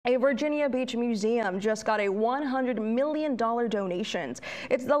A Virginia Beach museum just got a $100 million donation.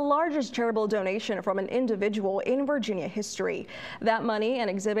 It's the largest charitable donation from an individual in Virginia history. That money and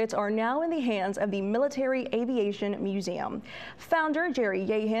exhibits are now in the hands of the Military Aviation Museum. Founder Jerry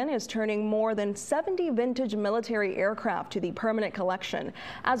Yahan is turning more than 70 vintage military aircraft to the permanent collection,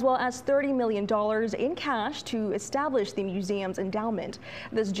 as well as $30 million in cash to establish the museum's endowment.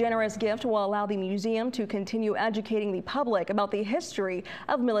 This generous gift will allow the museum to continue educating the public about the history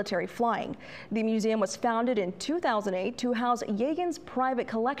of military flying. The museum was founded in 2008 to house Yahan's private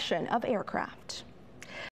collection of aircraft.